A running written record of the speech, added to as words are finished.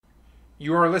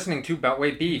You are listening to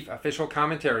Beltway Beef, official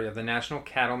commentary of the National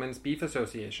Cattlemen's Beef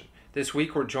Association. This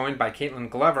week we're joined by Caitlin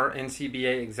Glover,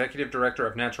 NCBA Executive Director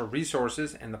of Natural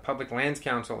Resources and the Public Lands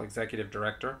Council Executive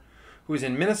Director, who is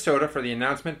in Minnesota for the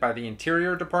announcement by the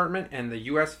Interior Department and the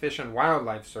U.S. Fish and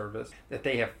Wildlife Service that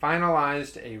they have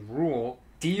finalized a rule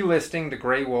delisting the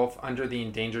gray wolf under the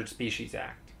Endangered Species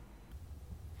Act.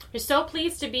 We're so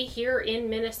pleased to be here in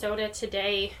Minnesota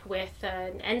today with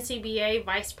NCBA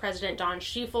Vice President Don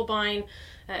Schiefelbein,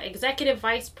 Executive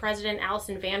Vice President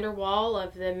Allison Vanderwall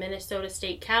of the Minnesota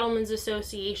State Cattlemen's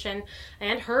Association,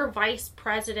 and her Vice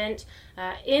President,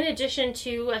 in addition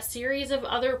to a series of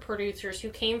other producers who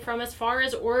came from as far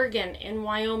as Oregon and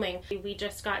Wyoming. We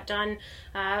just got done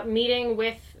meeting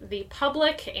with the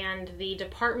public and the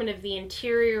Department of the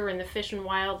Interior and the Fish and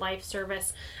Wildlife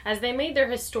Service as they made their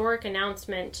historic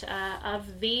announcement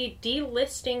of the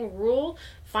delisting rule,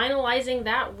 finalizing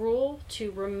that rule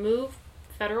to remove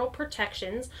federal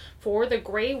protections for the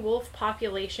gray wolf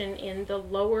population in the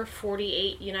lower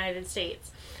 48 United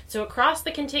States. So across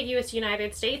the contiguous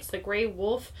United States, the gray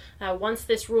wolf, once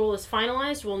this rule is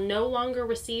finalized, will no longer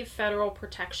receive federal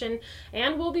protection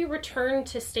and will be returned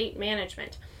to state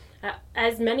management.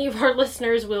 As many of our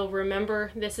listeners will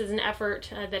remember, this is an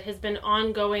effort that has been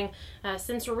ongoing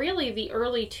since really the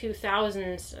early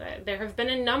 2000s. There have been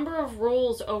a number of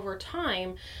rules over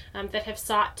time that have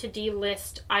sought to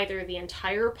delist either the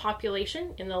entire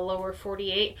population in the lower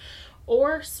 48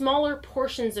 or smaller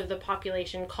portions of the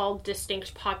population called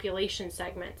distinct population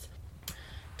segments.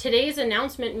 Today's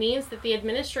announcement means that the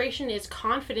administration is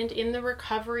confident in the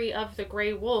recovery of the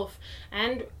gray wolf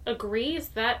and agrees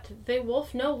that the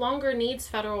wolf no longer needs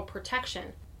federal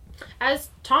protection.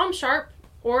 As Tom Sharp,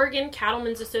 Oregon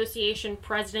Cattlemen's Association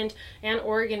president and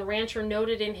Oregon rancher,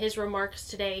 noted in his remarks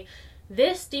today,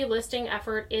 this delisting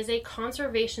effort is a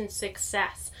conservation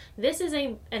success. This is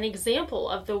an example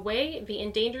of the way the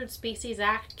Endangered Species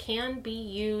Act can be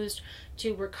used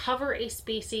to recover a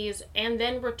species and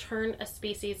then return a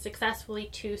species successfully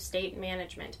to state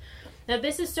management. Now,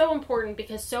 this is so important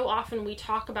because so often we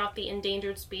talk about the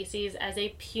endangered species as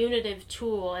a punitive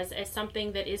tool, as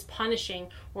something that is punishing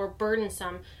or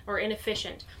burdensome or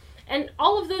inefficient. And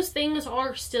all of those things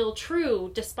are still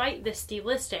true despite this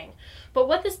delisting. But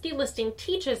what this delisting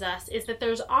teaches us is that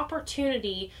there's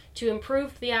opportunity to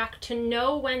improve the act, to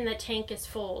know when the tank is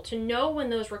full, to know when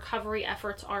those recovery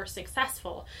efforts are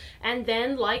successful, and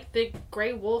then, like the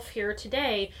gray wolf here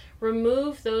today,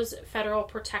 remove those federal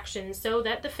protections so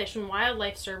that the Fish and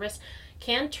Wildlife Service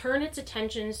can turn its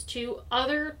attentions to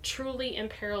other truly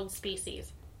imperiled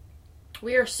species.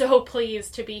 We are so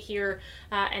pleased to be here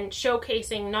and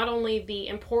showcasing not only the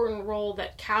important role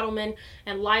that cattlemen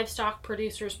and livestock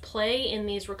producers play in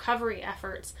these recovery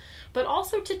efforts, but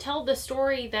also to tell the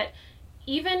story that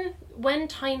even when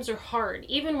times are hard,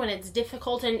 even when it's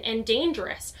difficult and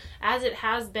dangerous, as it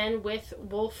has been with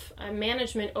wolf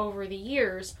management over the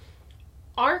years,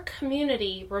 our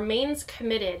community remains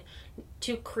committed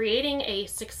to creating a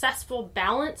successful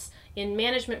balance in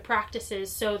management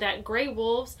practices so that gray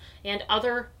wolves and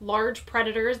other large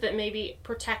predators that may be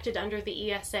protected under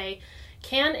the ESA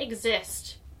can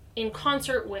exist in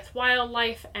concert with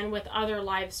wildlife and with other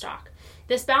livestock.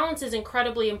 This balance is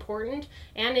incredibly important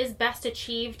and is best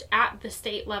achieved at the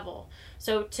state level.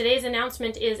 So today's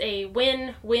announcement is a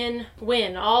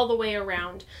win-win-win all the way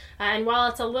around. And while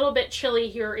it's a little bit chilly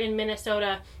here in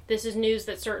Minnesota, this is news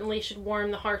that certainly should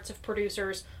warm the hearts of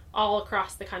producers all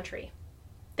across the country.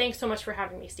 Thanks so much for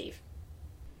having me, Steve.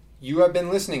 You have been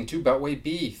listening to Beltway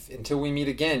Beef. Until we meet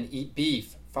again, eat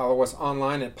beef. Follow us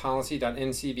online at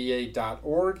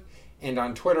policy.ncba.org and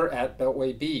on Twitter at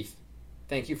Beltway Beef.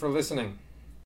 Thank you for listening.